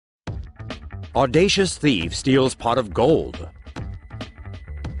Audacious thief steals pot of gold.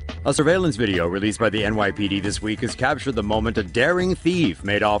 A surveillance video released by the NYPD this week has captured the moment a daring thief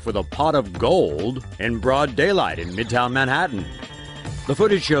made off with a pot of gold in broad daylight in Midtown Manhattan. The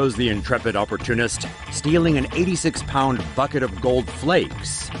footage shows the intrepid opportunist stealing an 86-pound bucket of gold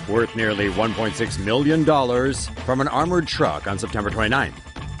flakes, worth nearly $1.6 million, from an armored truck on September 29th.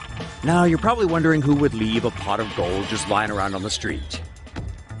 Now, you're probably wondering who would leave a pot of gold just lying around on the street.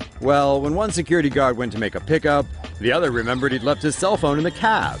 Well, when one security guard went to make a pickup, the other remembered he'd left his cell phone in the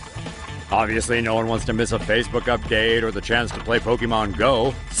cab. Obviously, no one wants to miss a Facebook update or the chance to play Pokemon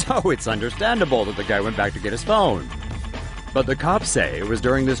Go, so it's understandable that the guy went back to get his phone. But the cops say it was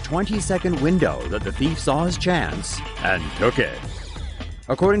during this 20-second window that the thief saw his chance and took it.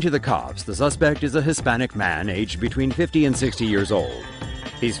 According to the cops, the suspect is a Hispanic man aged between 50 and 60 years old.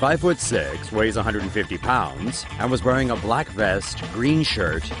 He's 5'6", weighs 150 pounds, and was wearing a black vest, green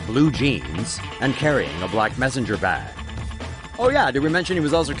shirt, blue jeans, and carrying a black messenger bag. Oh yeah, did we mention he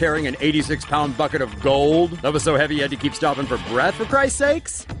was also carrying an 86-pound bucket of gold that was so heavy he had to keep stopping for breath, for Christ's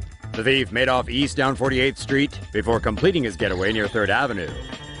sakes? The thief made off east down 48th Street before completing his getaway near 3rd Avenue.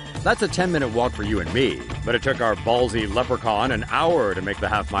 That's a 10-minute walk for you and me, but it took our ballsy leprechaun an hour to make the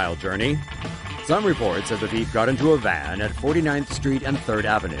half-mile journey. Some reports said the thief got into a van at 49th Street and 3rd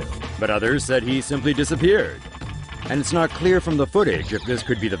Avenue, but others said he simply disappeared. And it's not clear from the footage if this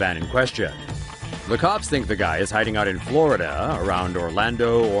could be the van in question. The cops think the guy is hiding out in Florida, around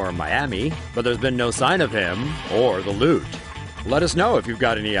Orlando or Miami, but there's been no sign of him or the loot. Let us know if you've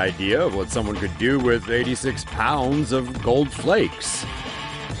got any idea of what someone could do with 86 pounds of gold flakes.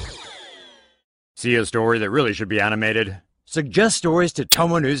 See a story that really should be animated? Suggest stories to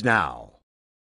Tomo News now.